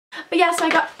But yeah, so I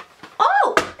got,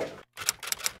 oh!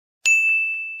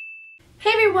 Hey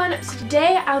everyone, so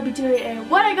today I'll be doing a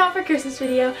what I got for Christmas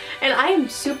video, and I am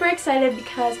super excited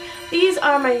because these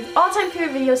are my all-time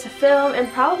favorite videos to film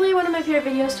and probably one of my favorite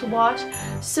videos to watch.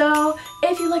 So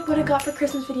if you like what I got for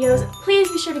Christmas videos, please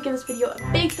be sure to give this video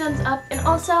a big thumbs up. And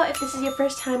also, if this is your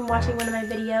first time watching one of my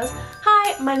videos,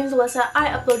 hi, my name is Alyssa. I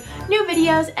upload new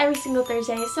videos every single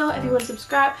Thursday, so if you want to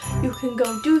subscribe, you can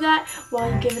go do that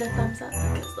while you give it a thumbs up,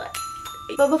 because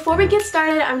but before we get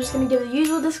started, I'm just going to give the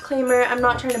usual disclaimer. I'm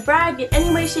not trying to brag in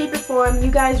any way, shape, or form. You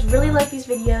guys really like these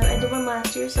videos. I did one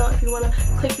last year, so if you want to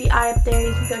click the eye up there,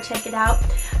 you can go check it out.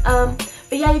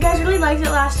 But yeah, you guys really liked it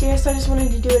last year, so I just wanted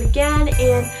to do it again,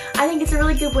 and I think it's a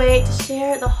really good way to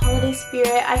share the holiday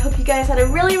spirit. I hope you guys had a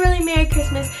really, really Merry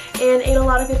Christmas and ate a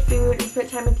lot of good food and spent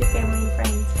time with your family and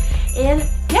friends. And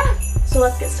yeah, so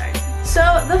let's get started. So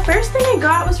the first thing I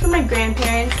got was from my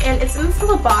grandparents, and it's in this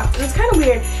little box, and it's kind of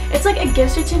weird. It's like a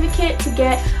gift certificate to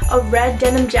get a red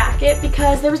denim jacket,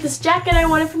 because there was this jacket I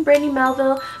wanted from Brandy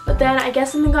Melville, but then I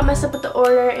guess something got messed up with the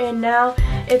order and now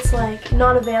it's like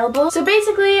not available. So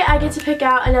basically I get to pick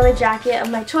out another jacket of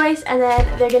my choice, and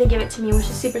then they're gonna give it to me, which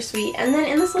is super sweet. And then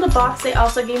in this little box they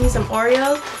also gave me some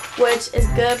Oreos, which is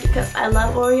good because I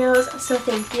love Oreos, so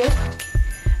thank you.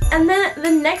 And then the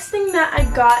next thing that I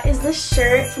got is this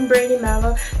shirt from Brandy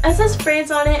Melville. It says France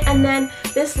on it, and then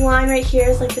this line right here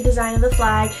is like the design of the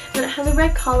flag. And it has a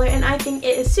red collar, and I think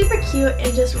it is super cute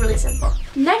and just really simple.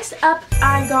 Next up,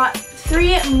 I got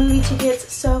 3 movie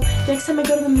tickets. So next time I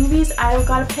go to the movies, I don't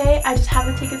gotta pay. I just have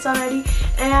the tickets already,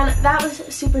 and that was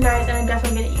super nice, and I'm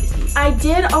definitely gonna use these. I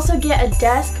did also get a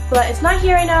desk, but it's not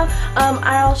here right now.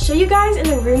 I'll show you guys in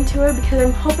the room tour because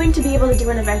I'm hoping to be able to do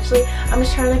it eventually. I'm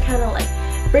just trying to kind of like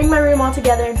bring my room all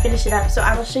together and finish it up, so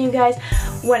I will show you guys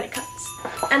when it comes.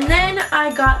 And then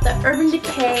I got the Urban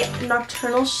Decay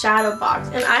Nocturnal Shadow Box,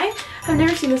 and I have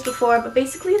never seen this before, but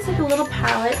basically it's like a little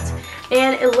palette,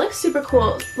 and it looks super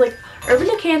cool. Like, Urban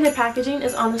Decay and their packaging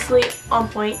is honestly on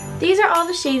point. These are all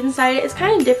the shades inside it. It's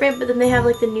kind of different, but then they have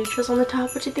like the neutrals on the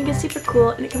top, which I think is super cool,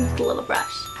 and it comes with a little brush.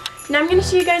 Now I'm going to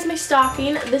show you guys my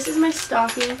stocking. This is my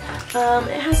stocking. It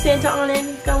has Santa on it,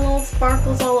 it's got little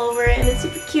sparkles all over it, and it's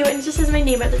super cute, and it just has my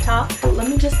name at the top. Let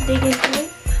me just dig into it.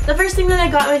 The first thing that I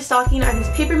got in my stocking are these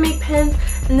Papermate pens,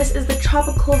 and this is the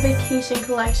Tropical Vacation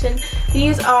collection.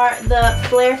 These are the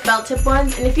Flair felt tip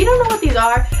ones, and if you don't know what these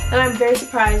are, then I'm very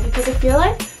surprised because I feel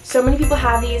like so many people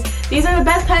have these. These are the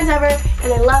best pens ever,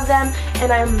 and I love them,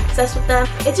 and I'm obsessed with them.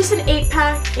 It's just an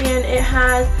 8-pack, and it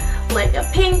has like a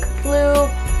pink, blue,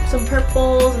 some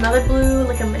purples, another blue,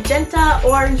 like a magenta,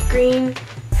 orange, green.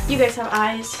 You guys have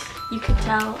eyes. You can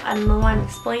tell. I don't know why I'm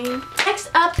explaining.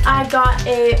 Next up, I got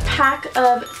a pack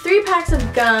of 3 packs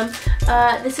of gum.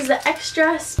 This is the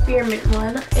extra spearmint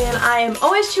one, and I am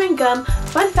always chewing gum.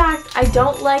 Fun fact, I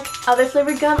don't like other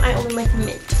flavored gum. I only like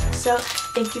mint. So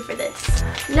thank you for this.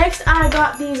 Next, I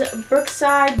got these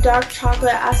Brookside dark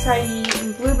chocolate acai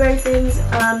and blueberry things.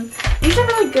 These are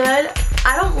really good.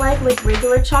 I don't like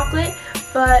regular chocolate,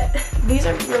 but these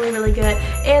are really, really good,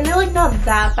 and they're like not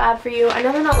that bad for you. I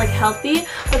know they're not like healthy,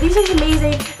 but these are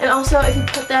amazing, and also if you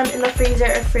put them in the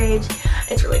freezer or fridge,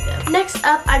 it's really good. Next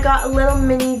up, I got a little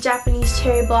mini Japanese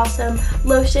cherry blossom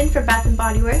lotion for Bath &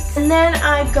 Body Works, and then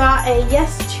I got a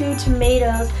Yes to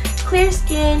Tomatoes clear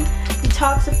skin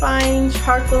detoxifying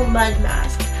charcoal mud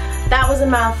mask. That was a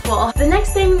mouthful. The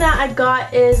next thing that I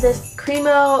got is this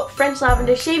Cremo French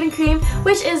Lavender Shaving Cream,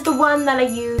 which is the one that I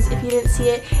use, if you didn't see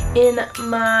it, in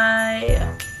my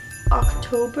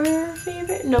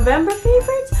November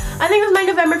favorites? I think it was my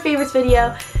November favorites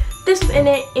video. This was in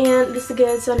it, and this is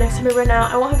good, so next time I run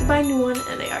out, I won't have to buy a new one,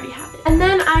 and I already have it. And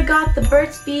then I got the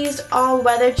Burt's Bees All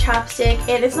Weather Chapstick,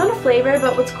 and it's not a flavor,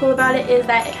 but what's cool about it is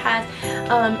that it has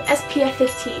SPF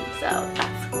 15, so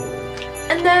that's cool.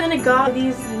 And then I got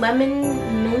these lemon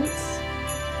mints.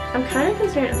 I'm kind of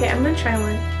concerned. Okay, I'm going to try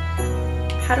one.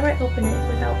 How do I open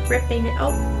it without ripping it?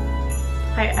 Oh,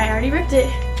 I already ripped it.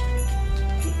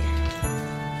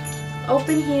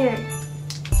 Open here.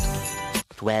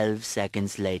 12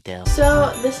 seconds later.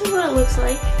 So this is what it looks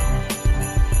like.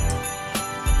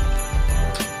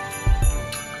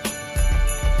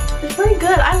 It's pretty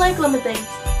good. I like lemon things.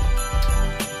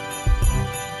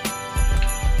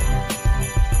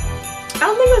 I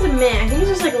don't think it was a mint. I think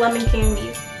it's just like lemon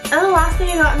candies. And the last thing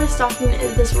I got in my stocking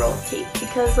is this roll of tape,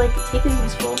 because like tape is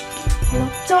useful, you know?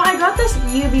 So I got this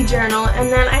UV journal, and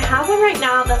then I have one right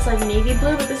now that's like navy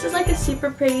blue, but this is like a super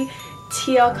pretty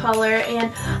teal color,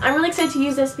 and I'm really excited to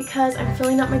use this because I'm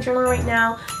filling up my journal right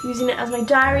now, using it as my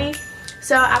diary.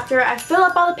 So after I fill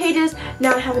up all the pages,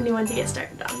 now I have a new one to get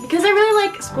started on. Because I really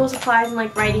like school supplies and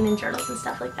like writing and journals and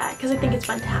stuff like that. Because I think it's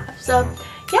fun to have. So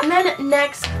yeah. And then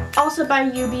next, also by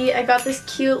UB, I got this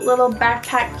cute little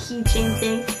backpack keychain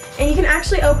thing. And you can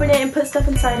actually open it and put stuff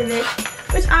inside of it,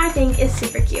 which I think is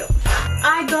super cute.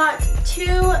 I got 2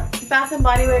 Bath &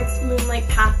 Body Works Moonlight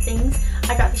Path things.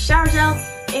 I got the shower gel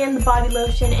and the body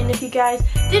lotion, and if you guys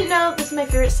didn't know, this is my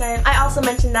favorite scent. I also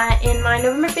mentioned that in my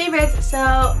November favorites,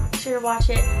 so be sure to watch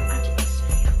it after this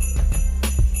video.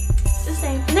 Just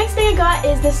saying. The next thing I got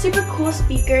is this super cool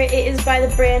speaker. It is by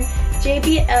the brand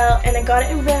JBL, and I got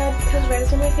it in red because red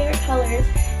is one of my favorite colors,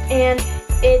 and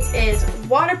it is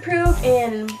waterproof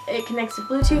and it connects to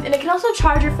Bluetooth, and it can also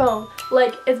charge your phone.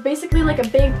 Like, it's basically like a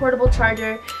big portable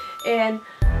charger, and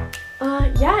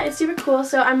yeah, it's super cool.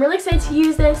 So I'm really excited to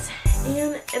use this,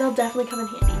 and it'll definitely come in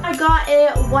handy. I got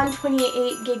a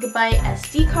 128GB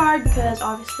SD card because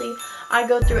obviously I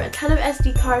go through a ton of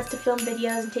SD cards to film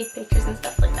videos and take pictures and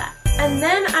stuff like that. And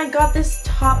then I got this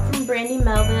top from Brandy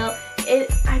Melville.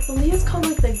 I believe it's called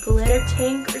like the glitter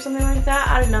tank or something like that.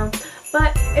 I don't know.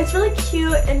 But it's really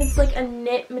cute, and it's like a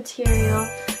knit material,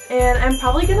 and I'm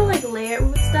probably gonna like layer it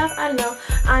with stuff. I don't know.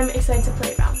 I'm excited to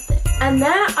play around with it. And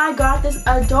then I got this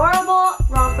adorable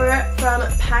romper from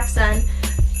PacSun,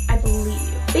 I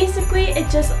believe. Basically, it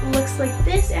just looks like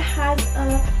this. It has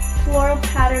a floral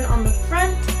pattern on the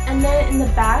front, and then in the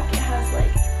back it has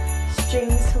like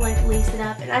strings to like lace it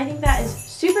up, and I think that is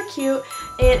super cute,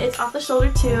 and it's off the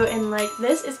shoulder too, and like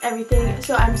this is everything,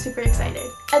 so I'm super excited.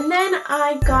 And then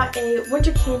I got a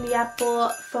winter candy apple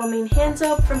foaming hand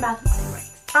soap from Bath & Body Works.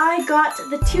 I got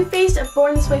the Too Faced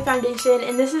Born This Way foundation,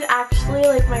 and this is actually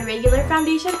like my regular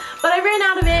foundation, but I ran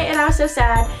out of it and I was so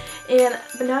sad.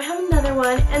 But now I have another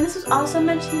one, and this was also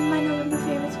mentioned in my November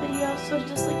favorites video, so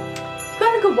just like, you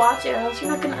gotta go watch it or else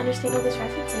you're not gonna understand all these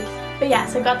references. But yeah,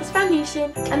 so I got this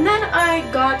foundation, and then I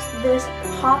got this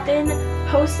pop-in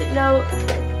post-it note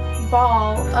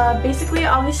ball. Basically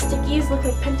all these stickies look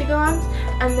like pentagons,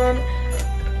 and then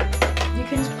you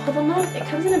can just pull them off. It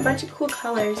comes in a bunch of cool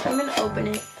colors. I'm gonna open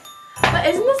it. But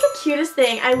isn't this the cutest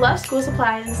thing? I love school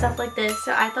supplies and stuff like this,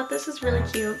 so I thought this was really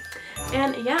cute.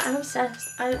 And yeah, I'm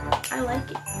obsessed. I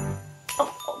like it.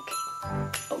 Oh,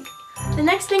 okay. The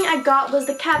next thing I got was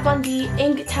the Kat Von D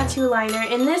ink tattoo liner,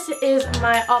 and this is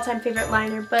my all-time favorite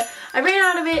liner, but I ran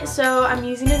out of it, so I'm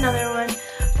using another one.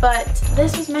 But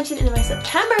this was mentioned in my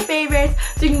September favorites,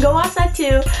 so you can go watch that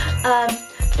too.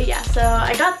 But yeah, so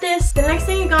I got this. The next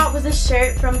thing I got was this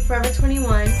shirt from Forever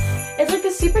 21. It's like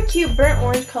a super cute burnt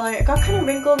orange color. It got kind of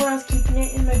wrinkled when I was keeping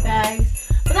it in my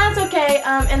bags, but that's okay.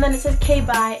 And then it says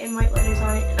K-Bye in white letters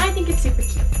on it, and I think it's super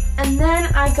cute. And then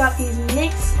I got these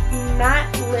NYX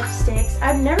matte lipsticks.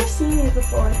 I've never seen these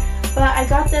before, but I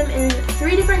got them in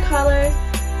 3 different colors.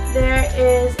 There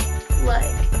is like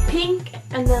a pink,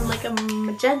 and then like a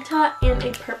magenta, and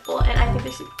a purple, and I think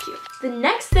they're super cute. The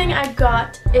next thing I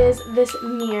got is this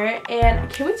mirror, and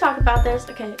can we talk about this?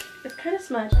 Okay, it's kind of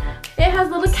smudged. It has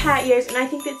little cat ears, and I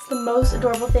think it's the most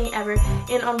adorable thing ever.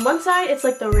 And on one side, it's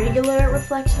like the regular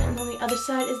reflection, and on the other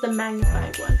side is the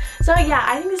magnified one. So yeah,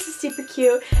 I think this is super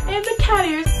cute, and the cat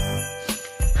ears.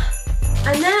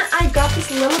 And then I got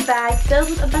this little bag filled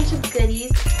with a bunch of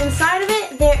goodies. Inside of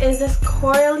it, there is this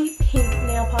corally pink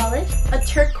nail polish, a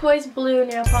turquoise blue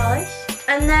nail polish,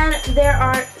 and then there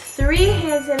are 3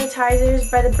 hand sanitizers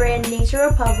by the brand Nature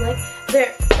Republic.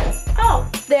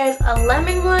 There's a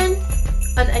lemon one,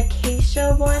 an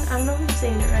acacia one, I don't know if I'm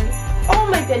saying it right. Oh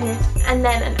my goodness. And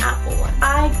then an apple one.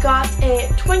 I got a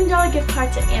 $20 gift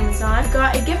card to Amazon.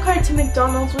 Got a gift card to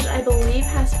McDonald's, which I believe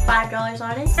has $5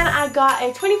 on it. And I got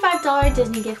a $25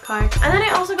 Disney gift card. And then I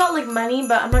also got like money,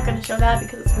 but I'm not going to show that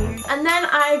because it's weird. And then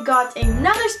I got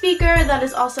another speaker that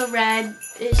is also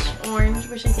red-ish orange,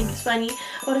 which I think is funny.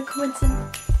 What a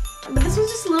coincidence. But this one's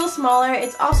just a little smaller.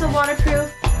 It's also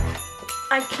waterproof.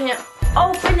 I can't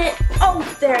open it. Oh,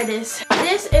 there it is.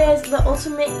 This is the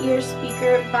Ultimate Ear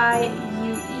Speaker by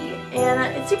UE,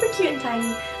 and it's super cute and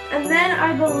tiny. And then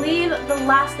I believe the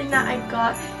last thing that I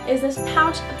got is this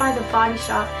pouch by The Body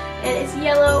Shop, and it's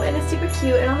yellow and it's super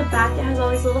cute, and on the back it has all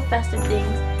these little festive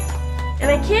things.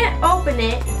 And I can't open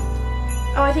it.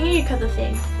 Oh, I think I need to cut the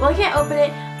thing. Well, I can't open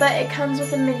it, but it comes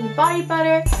with a mini body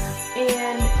butter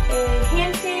and a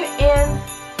hand cream and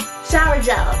shower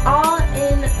gel, all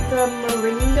in the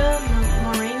moringa,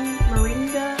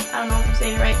 I don't know if I'm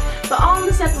saying it right, but all in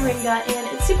the set moringa, and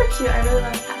it's super cute. I really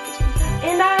love the packaging.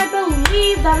 And I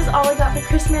believe that is all I got for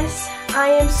Christmas. I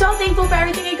am so thankful for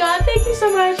everything I got. Thank you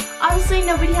so much. Obviously,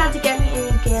 nobody had to get me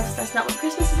any gifts. That's not what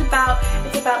Christmas is about.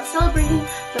 It's about celebrating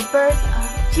the birth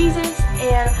of Jesus,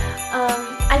 and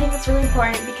I think that's really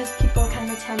important because people kind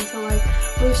of tend to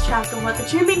like lose track of what the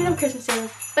true meaning of Christmas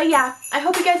is. But yeah, I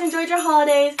hope you guys enjoyed your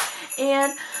holidays,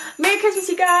 and Merry Christmas,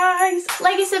 you guys!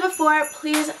 Like I said before,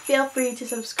 please feel free to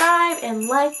subscribe and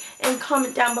like and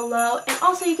comment down below. And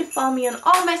also you can follow me on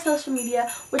all my social media,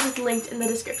 which is linked in the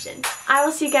description. I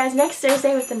will see you guys next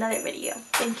Thursday with another video.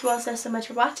 Thank you all so much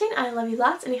for watching. I love you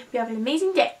lots, and I hope you have an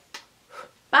amazing day.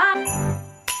 Bye!